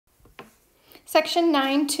Section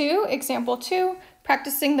 9.2, example 2,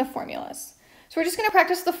 practicing the formulas. So we're just going to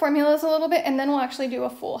practice the formulas a little bit, and then we'll actually do a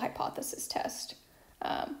full hypothesis test.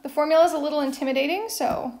 The formula is a little intimidating,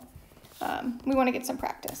 so we want to get some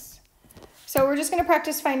practice. So we're just going to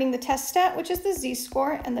practice finding the test stat, which is the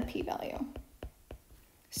z-score, and the p-value.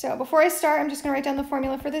 So before I start, I'm just going to write down the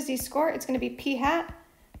formula for the z-score. It's going to be p hat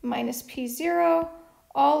minus p0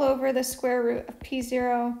 all over the square root of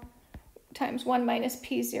p0 times 1 minus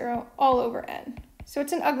p0 all over n. So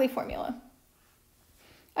it's an ugly formula.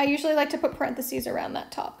 I usually like to put parentheses around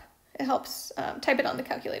that top. It helps type it on the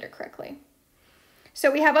calculator correctly.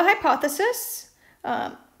 So we have a hypothesis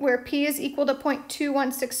where p is equal to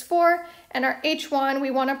 0.2164, and our h1, we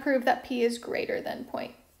want to prove that p is greater than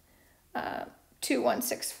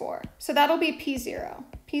 0.2164. So that'll be p0.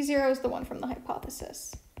 p0 is the one from the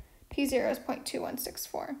hypothesis. p0 is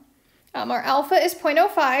 0.2164. Our alpha is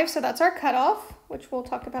 0.05, so that's our cutoff, which we'll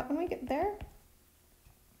talk about when we get there.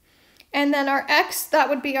 And then our x, that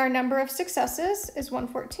would be our number of successes, is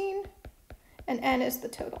 114, and n is the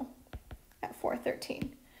total at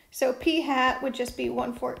 413. So p hat would just be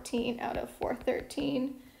 114 out of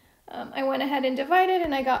 413. I went ahead and divided,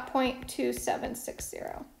 and I got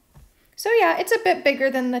 0.2760. So yeah, it's a bit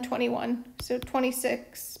bigger than the 21, so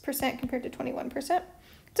 26% compared to 21%.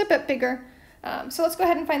 It's a bit bigger. So let's go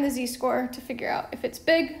ahead and find the z-score to figure out if it's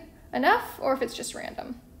big enough or if it's just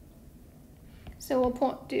random. So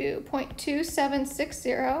we'll do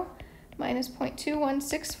 0.2760 minus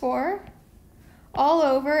 0.2164 all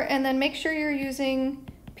over, and then make sure you're using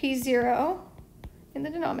p0 in the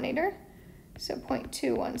denominator. So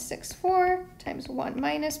 0.2164 times 1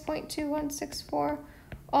 minus 0.2164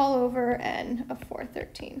 all over n of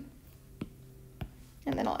 413.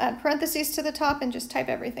 And then I'll add parentheses to the top and just type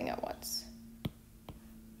everything at once.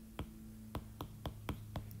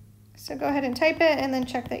 So go ahead and type it and then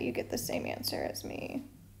check that you get the same answer as me.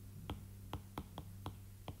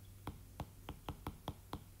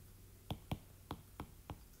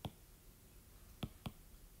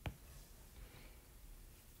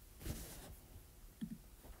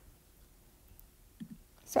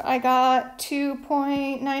 So I got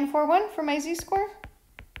 2.941 for my z-score.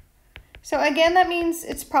 So again, that means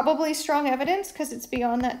it's probably strong evidence because it's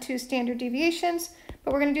beyond that 2 standard deviations,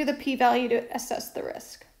 but we're going to do the p-value to assess the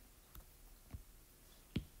risk.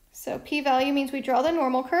 So p-value means we draw the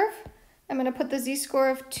normal curve. I'm going to put the z-score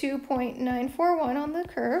of 2.941 on the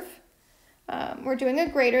curve. We're doing a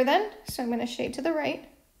greater than, so I'm going to shade to the right.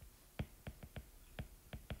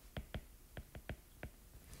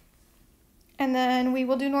 And then we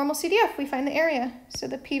will do normal CDF. We find the area. So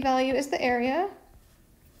the p-value is the area.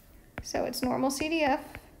 So it's normal CDF.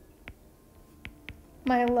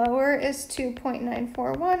 My lower is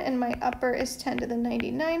 2.941 and my upper is 10 to the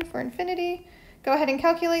 99 for infinity. Go ahead and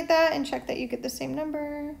calculate that and check that you get the same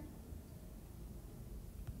number.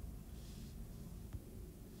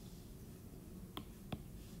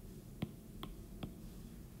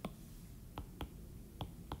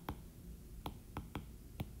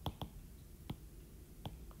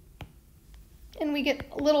 And we get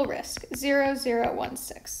a little risk,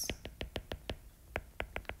 0.0016.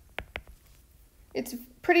 It's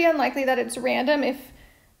pretty unlikely that it's random if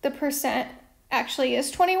the percent actually is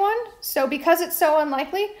 21. So because it's so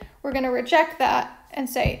unlikely, we're going to reject that and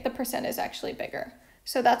say the percent is actually bigger.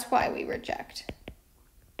 So that's why we reject.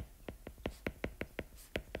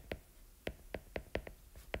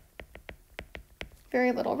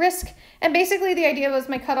 Very little risk. And basically the idea was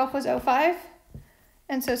my cutoff was 0.5.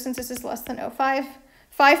 And so since this is less than 0.5,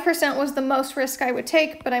 5% was the most risk I would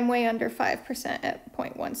take, but I'm way under 5% at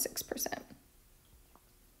 0.16%.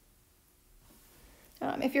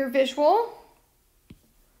 If you're visual,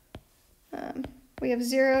 we have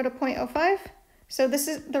 0 to 0.05. So this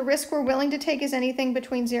is the risk we're willing to take is anything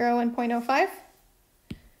between 0 and 0.05.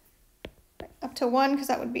 Up to 1, because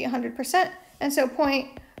that would be 100%. And so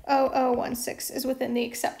 0.0016 is within the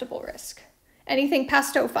acceptable risk. Anything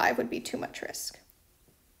past 0.5 would be too much risk.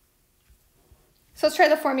 So let's try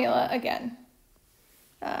the formula again.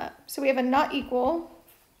 So we have a not equal.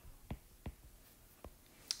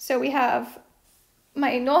 So we have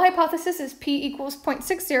my null hypothesis is p equals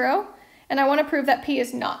 0.60, and I want to prove that p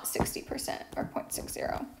is not 60% or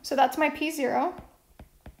 0.60. So that's my p0,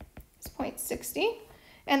 it's 0.60,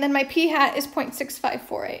 and then my p hat is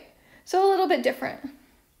 0.6548. So a little bit different.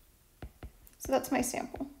 So that's my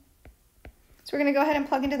sample. So we're going to go ahead and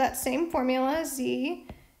plug into that same formula. Z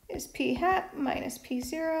is p hat minus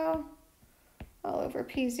p0 all over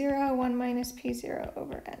p0, 1 minus p0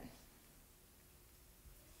 over n.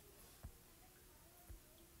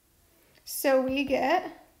 So we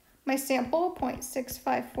get my sample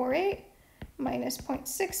 0.6548 minus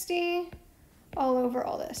 0.60 all over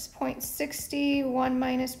all this. 0.60, 1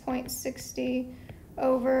 minus 0.60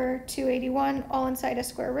 over 281, all inside a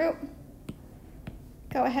square root.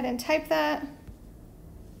 Go ahead and type that.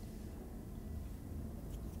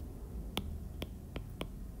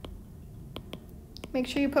 Make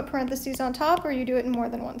sure you put parentheses on top or you do it in more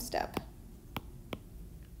than one step.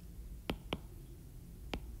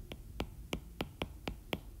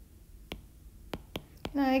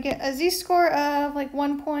 And I get a z-score of like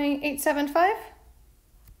 1.875.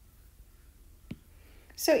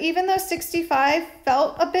 So even though 65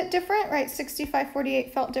 felt a bit different, right?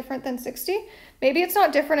 65/48 felt different than 60. Maybe it's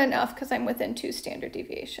not different enough because I'm within 2 standard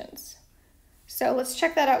deviations. So let's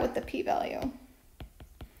check that out with the p-value.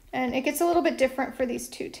 And it gets a little bit different for these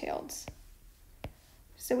two-taileds.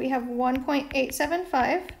 So we have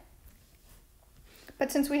 1.875,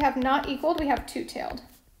 but since we have not equaled, we have two-tailed,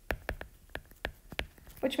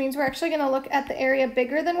 which means we're actually going to look at the area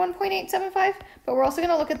bigger than 1.875, but we're also going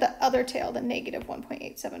to look at the other tail, the negative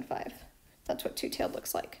 1.875. That's what two-tailed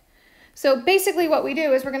looks like. So basically what we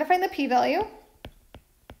do is we're going to find the p-value.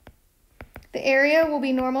 The area will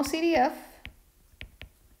be normal CDF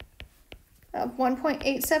of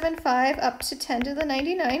 1.875 up to 10 to the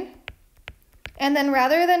 99. And then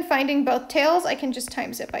rather than finding both tails, I can just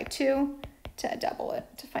times it by 2 to double it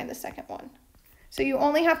to find the second one. So you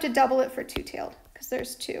only have to double it for two-tailed because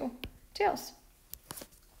there's 2 tails.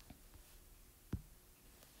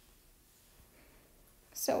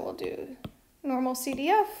 So we'll do normal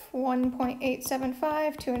CDF,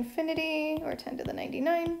 1.875 to infinity, or 10 to the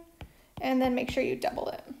 99, and then make sure you double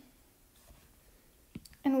it.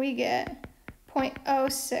 And we get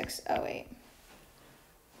 0.0608.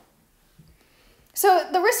 So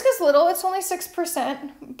the risk is little, it's only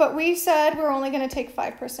 6%, but we said we're only going to take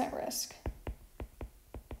 5% risk.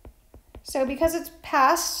 So because it's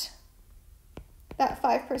past that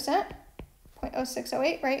 5%,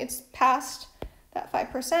 0.0608, right? It's past that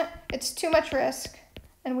 5%, it's too much risk,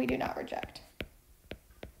 and we do not reject.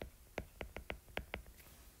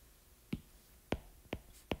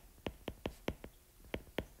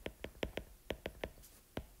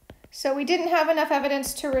 So we didn't have enough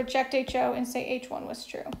evidence to reject HO and say H1 was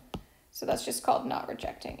true. So that's just called not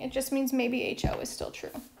rejecting. It just means maybe HO is still true.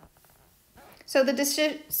 So the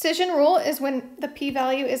decision rule is when the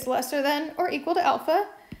p-value is lesser than or equal to alpha,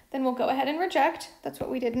 then we'll go ahead and reject. That's what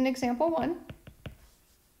we did in example 1.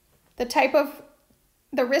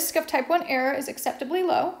 The risk of type 1 error is acceptably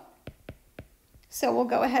low. So we'll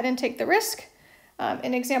go ahead and take the risk.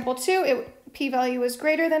 In example 2, p-value is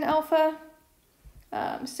greater than alpha.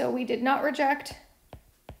 So we did not reject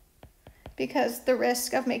because the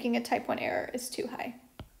risk of making a type 1 error is too high.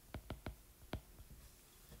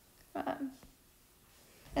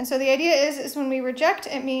 And so the idea is when we reject,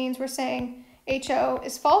 it means we're saying HO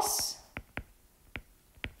is false.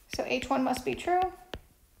 So H1 must be true.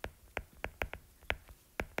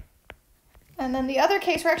 And then the other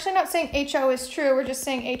case, we're actually not saying HO is true. We're just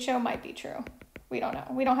saying HO might be true. We don't know.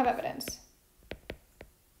 We don't have evidence.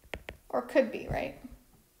 Or could be, right?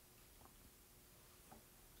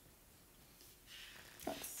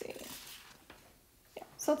 Let's see. Yeah.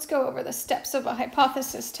 So let's go over the steps of a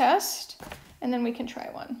hypothesis test, and then we can try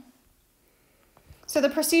one. So the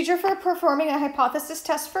procedure for performing a hypothesis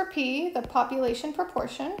test for P, the population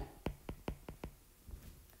proportion,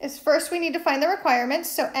 is first we need to find the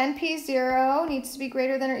requirements. So NP0 needs to be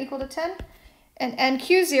greater than or equal to 10, and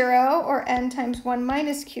NQ0, or N times 1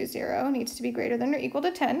 minus Q0, needs to be greater than or equal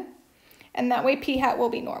to 10. And that way p hat will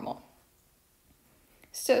be normal.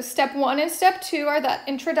 So step 1 and step 2 are that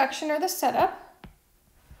introduction or the setup,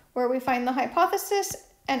 where we find the hypothesis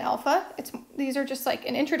and alpha. These are just like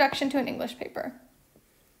an introduction to an English paper.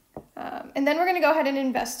 And then we're going to go ahead and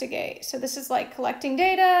investigate. So this is like collecting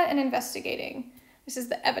data and investigating. This is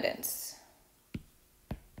the evidence.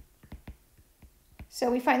 So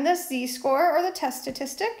we find the z-score or the test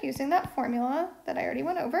statistic using that formula that I already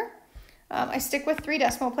went over. I stick with 3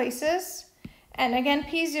 decimal places. And again,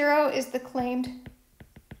 P0 is the claimed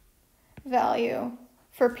value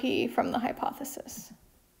for P from the hypothesis.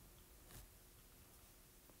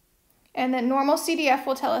 And then normal CDF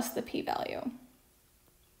will tell us the p-value.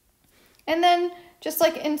 And then, just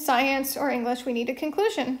like in science or English, we need a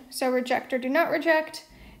conclusion. So reject or do not reject.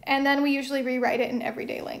 And then we usually rewrite it in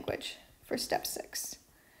everyday language for step 6.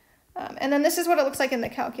 And then this is what it looks like in the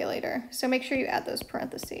calculator. So make sure you add those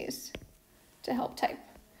parentheses to help type.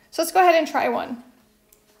 So let's go ahead and try one.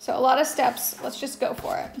 So a lot of steps, let's just go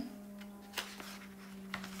for it.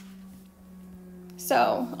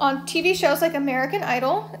 So on TV shows like American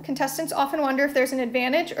Idol, contestants often wonder if there's an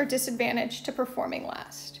advantage or disadvantage to performing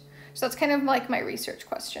last. So that's kind of like my research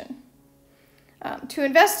question. To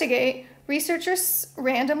investigate, researchers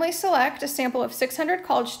randomly select a sample of 600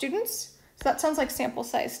 college students. So that sounds like sample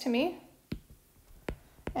size to me.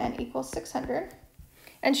 N equals 600.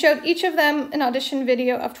 And showed each of them an audition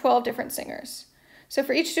video of 12 different singers. So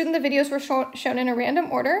for each student, the videos were shown in a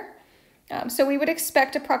random order. So we would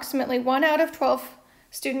expect approximately 1 out of 12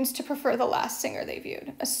 students to prefer the last singer they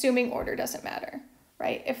viewed, assuming order doesn't matter,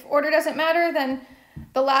 right? If order doesn't matter, then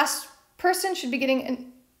the last person should be getting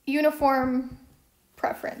a uniform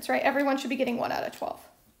preference, right? Everyone should be getting 1 out of 12.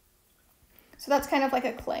 So that's kind of like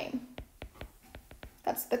a claim.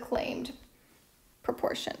 That's the claimed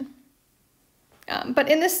proportion. But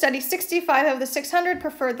in this study, 65 of the 600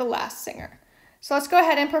 preferred the last singer. So let's go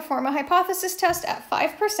ahead and perform a hypothesis test at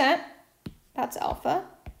 5%, that's alpha,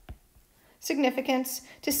 significance,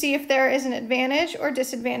 to see if there is an advantage or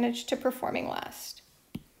disadvantage to performing last.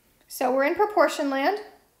 So we're in proportion land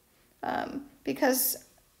because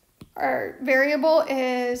our variable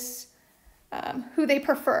is who they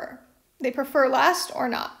prefer. They prefer last or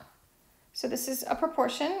not. So this is a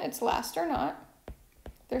proportion, it's last or not.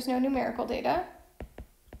 There's no numerical data.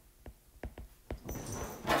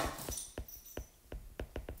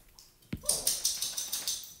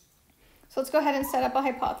 So let's go ahead and set up a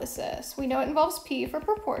hypothesis. We know it involves P for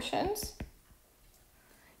proportions.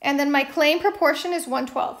 And then my claim proportion is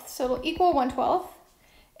 1/12, so it'll equal 1/12.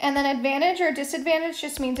 And then advantage or disadvantage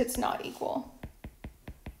just means it's not equal.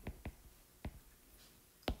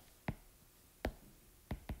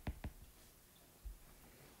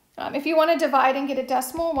 If you want to divide and get a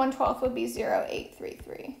decimal, 1/12 would be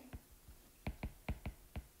 0.833.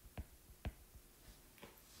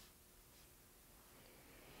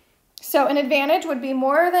 So an advantage would be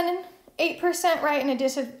more than 8%, right? And a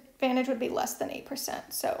disadvantage would be less than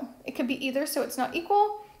 8%. So it could be either, so it's not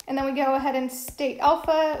equal. And then we go ahead and state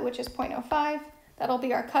alpha, which is 0.05. That'll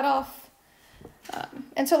be our cutoff.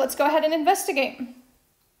 And so let's go ahead and investigate.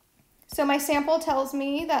 So my sample tells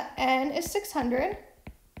me that N is 600.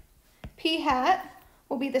 P hat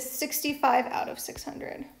will be the 65 out of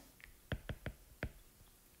 600.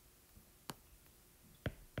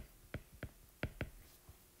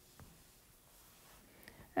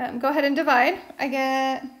 Go ahead and divide. I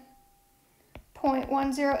get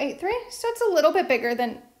 0.1083, so it's a little bit bigger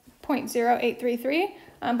than 0.0833,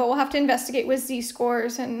 but we'll have to investigate with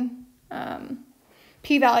z-scores and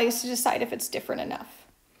p-values to decide if it's different enough.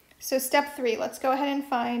 So step 3, let's go ahead and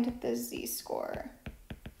find the z-score.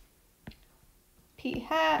 P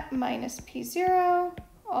hat minus P0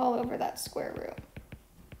 all over that square root.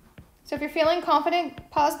 So if you're feeling confident,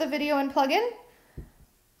 pause the video and plug in,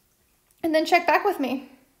 and then check back with me.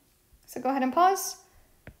 So go ahead and pause.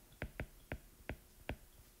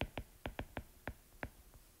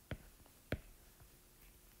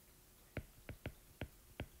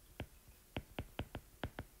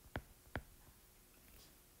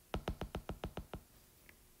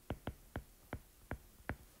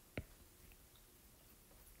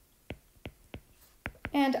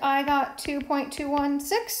 And I got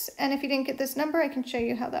 2.216, and if you didn't get this number, I can show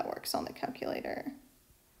you how that works on the calculator.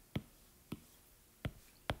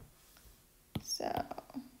 So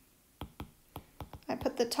I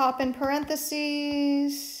put the top in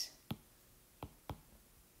parentheses.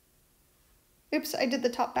 Oops, I did the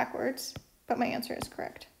top backwards, but my answer is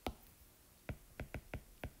correct.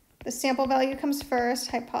 The sample value comes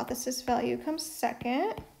first, hypothesis value comes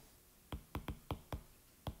second.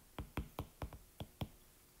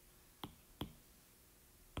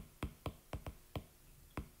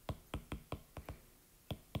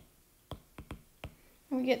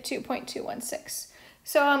 We get 2.216.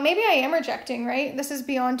 So maybe I am rejecting, right? This is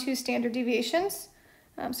beyond 2 standard deviations.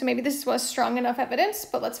 So maybe this was strong enough evidence,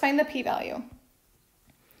 but let's find the p-value.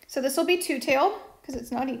 So this will be two-tailed because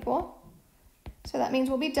it's not equal. So that means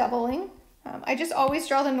we'll be doubling. I just always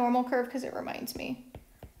draw the normal curve because it reminds me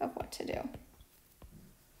of what to do.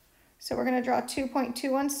 So we're going to draw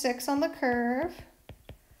 2.216 on the curve.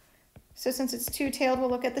 So since it's two-tailed, we'll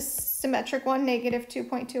look at the symmetric one, negative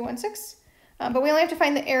 2.216. But we only have to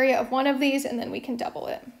find the area of one of these and then we can double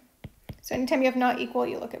it. So anytime you have not equal,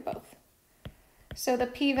 you look at both. So the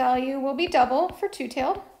p-value will be double for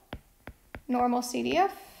two-tailed, normal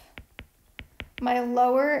CDF. My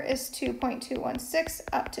lower is 2.216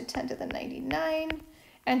 up to 10 to the 99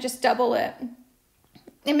 and just double it.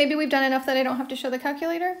 And maybe we've done enough that I don't have to show the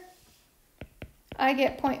calculator. I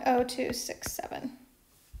get 0.0267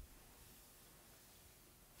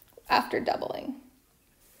 after doubling.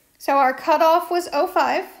 So our cutoff was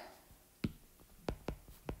 0.5.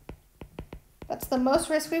 That's the most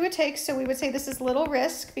risk we would take. So we would say this is little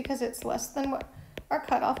risk because it's less than what our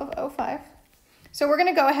cutoff of 0.5. So we're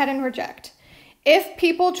going to go ahead and reject. If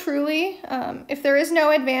people truly, if there is no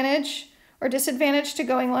advantage or disadvantage to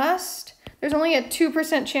going last, there's only a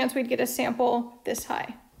 2% chance we'd get a sample this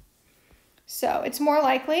high. So it's more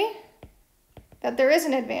likely that there is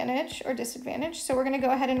an advantage or disadvantage. So we're going to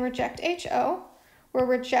go ahead and reject HO. We're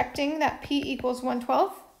rejecting that P equals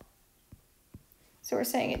 1/12. So we're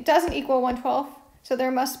saying it doesn't equal 1/12, so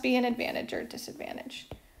there must be an advantage or disadvantage.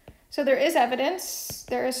 So there is evidence,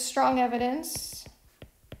 there is strong evidence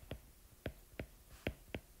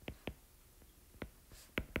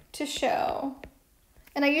to show,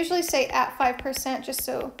 and I usually say at 5% just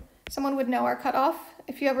so someone would know our cutoff.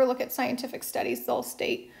 If you ever look at scientific studies, they'll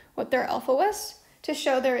state what their alpha was to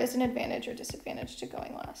show there is an advantage or disadvantage to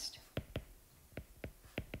going last.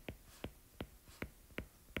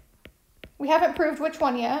 We haven't proved which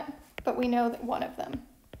one yet, but we know that one of them.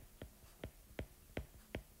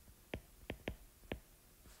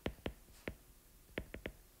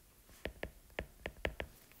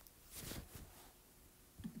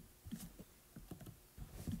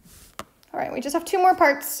 All right, we just have 2 more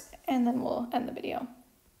parts and then we'll end the video.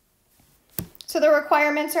 So the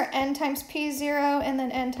requirements are n times P0 and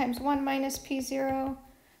then n times 1 minus P0.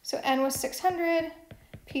 So n was 600,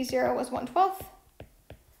 P0 was 1/12.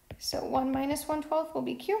 So 1 minus 1/12 will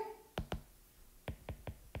be Q.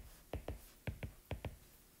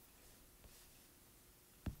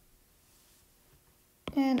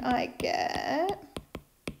 And I get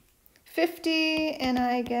 50 and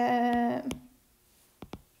I get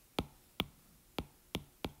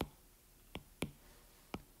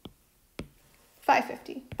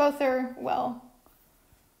 550. Both are well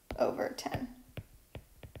over 10.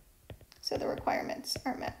 So the requirements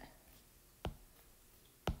are met.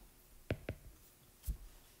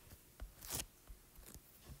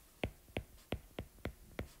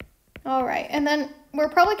 All right, and then we're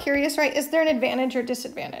probably curious, right? Is there an advantage or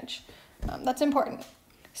disadvantage? That's important.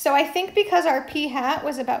 So I think because our P hat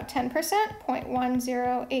was about 10%,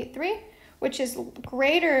 0.1083, which is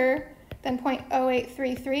greater than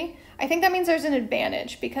 0.0833, I think that means there's an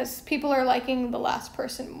advantage because people are liking the last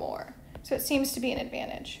person more. So it seems to be an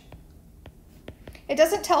advantage. It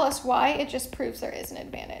doesn't tell us why, it just proves there is an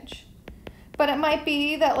advantage. But it might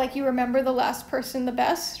be that like you remember the last person the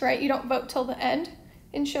best, right? You don't vote till the end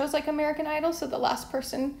in shows like American Idol, so the last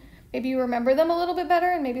person, maybe you remember them a little bit better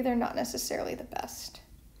and maybe they're not necessarily the best.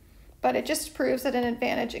 But it just proves that an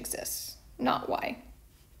advantage exists, not why.